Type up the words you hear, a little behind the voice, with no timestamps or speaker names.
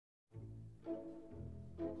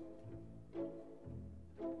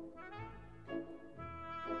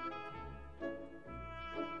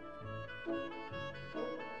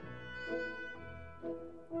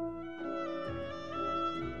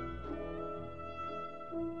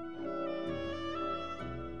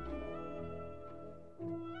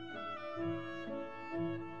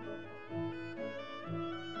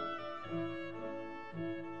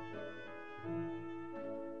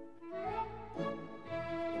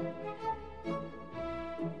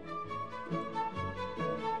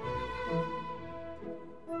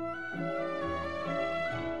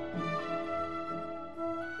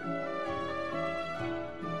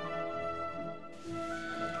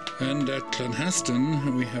And at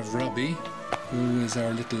Clonhaston we have Robbie, who is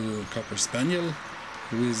our little Cocker Spaniel,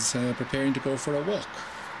 who is preparing to go for a walk.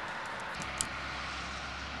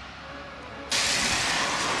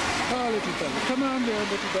 Oh, little fella, come on there,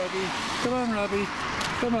 little doggy. Come on, Robbie.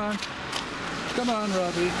 Come on. Come on,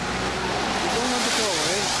 Robbie. You don't want to go,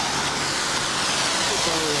 eh? Good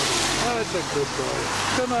boy, Robbie. Oh, that's a good boy.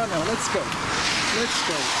 Come on now, let's go. Let's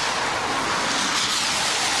go.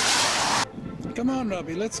 Come on,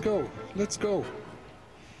 Robbie, let's go. Let's go.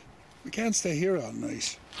 We can't stay here all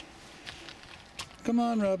night. Come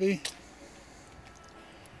on, Robbie.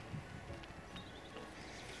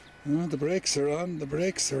 Oh, the brakes are on, the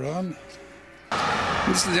brakes are on.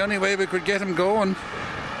 This is the only way we could get him going.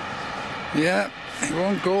 Yeah, he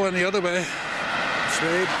won't go any other way, I'm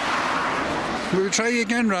afraid. We'll try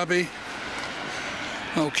again, Robbie.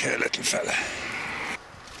 Okay, little fella.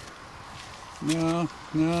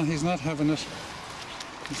 No, he's not having it.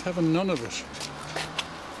 He's having none of it.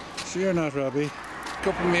 Sure you're not, Robbie.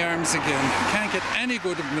 Up in my arms again. Can't get any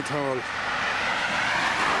good of him at all.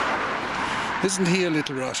 Isn't he a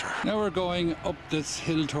little rotter? Now we're going up this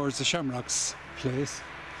hill towards the Shamrocks place.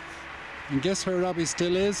 And guess where Robbie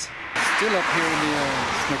still is? Still up here in the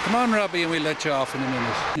arms. Now come on, Robbie, and we'll let you off in a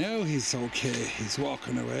minute. Now he's okay. He's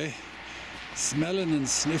walking away. Smelling and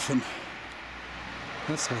sniffing.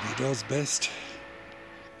 That's what he does best.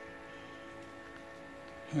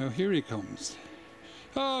 Now here he comes.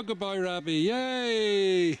 Oh, goodbye, Robbie.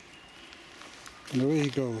 Yay! And away he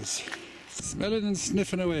goes. Smelling and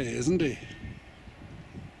sniffing away, isn't he?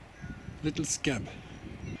 Little scamp.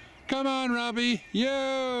 Come on, Robbie.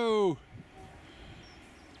 Yo!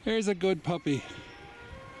 There's a good puppy.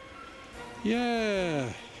 Yeah!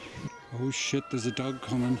 Oh shit, there's a dog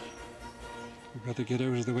coming. We've got to get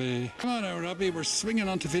out of the way. Come on now, Robbie. We're swinging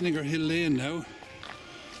onto Vinegar Hill Lane now.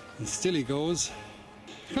 And still he goes.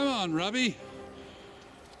 Come on, Robbie.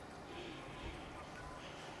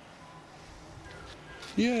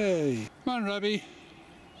 Yay. Come on, Robbie.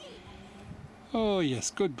 Oh,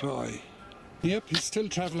 yes, good boy. Yep, he's still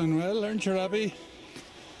travelling well, aren't you, Robbie?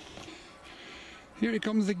 Here he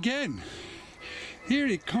comes again. Here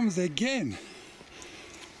he comes again.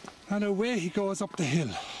 And away he goes up the hill.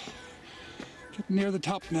 Getting near the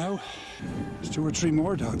top now. There's 2 or 3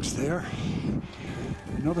 more dogs there.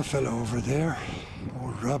 Another fellow over there.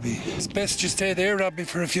 Oh, Robbie. It's best you stay there, Robbie,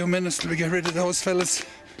 for a few minutes till we get rid of those fellas.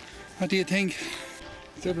 What do you think?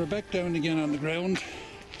 So we're back down again on the ground.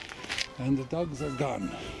 And the dogs are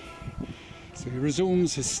gone. So he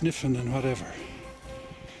resumes his sniffing and whatever.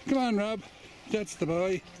 Come on, Rob. That's the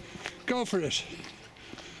boy. Go for it.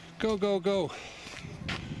 Go, go, go.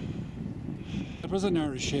 It was a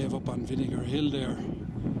narrow shave up on Vinegar Hill there,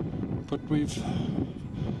 but we've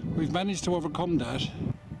managed to overcome that.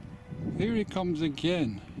 Here he comes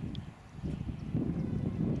again.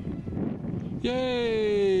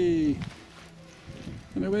 Yay!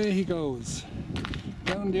 And away he goes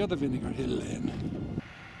down the other Vinegar Hill lane.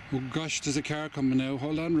 Oh gosh, there's a car coming now.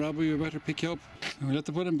 Hold on, Robbie, we better pick you up. And we'll have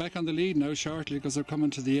to put him back on the lead now shortly because they're coming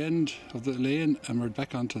to the end of the lane and we're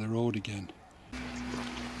back onto the road again.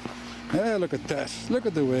 Ah, look at that. Look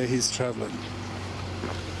at the way he's travelling.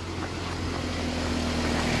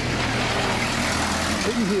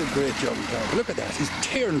 Isn't he a great young dog? Look at that. He's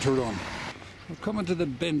tearing to run. We're coming to the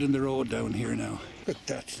bend in the road down here now. Look at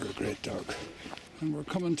that for a great dog. And we're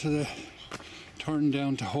coming to the turn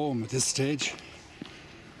down to home at this stage.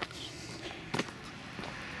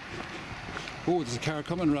 Oh, there's a car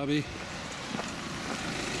coming, Robbie.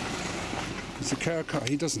 There's a car coming.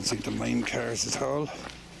 He doesn't seem to mind cars at all.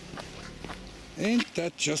 Ain't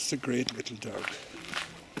that just a great little dog?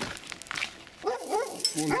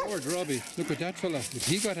 Oh Lord, Robbie, look at that fella. If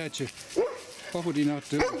he got at you, what would he not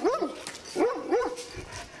do?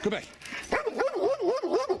 Go back.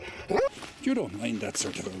 You don't mind that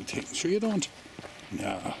sort of old thing, sure you don't?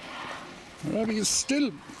 No. Robbie is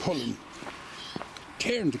still pulling,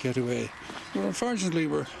 tearing to get away. Well, unfortunately,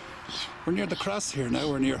 we're near the cross here now.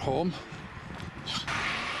 We're near home.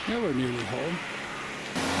 Now we're nearly home.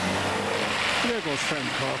 There goes friend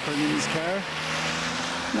Cocker in his car.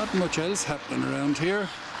 Not much else happening around here.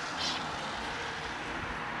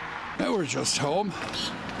 Now we're just home.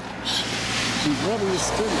 And Robbie is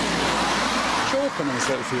still choking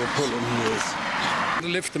himself here, pulling he is. To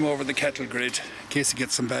lift him over the kettle grid in case he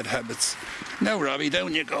gets some bad habits. Now Robbie,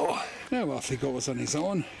 down you go. Now off he goes on his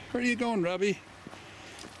own. Where are you going, Robbie?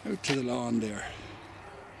 Out to the lawn there.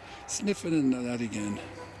 Sniffing into that again.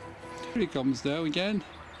 Here he comes now again.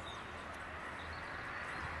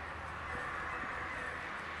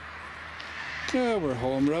 Now we're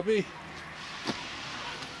home, Robbie.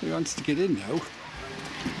 He wants to get in now.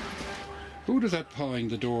 Who does that pawing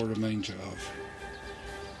the door remind you of?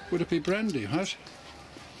 Would it be Brandy, what?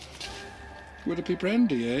 Would it be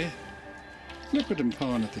Brandy, eh? Look at him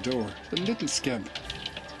pawing at the door, the little scamp.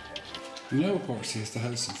 And now, of course, he has to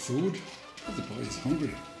have some food. Oh, the boy is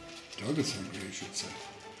hungry. The dog is hungry, I should say.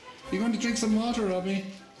 You going to drink some water, Robbie?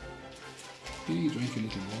 He drank a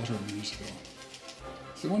little water a minute ago.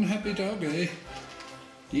 Is one happy dog, eh?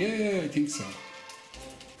 Yeah, I think so.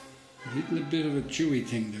 We're eating a bit of a chewy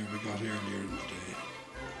thing there we got earlier in the day.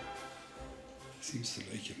 Seems to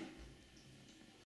like him.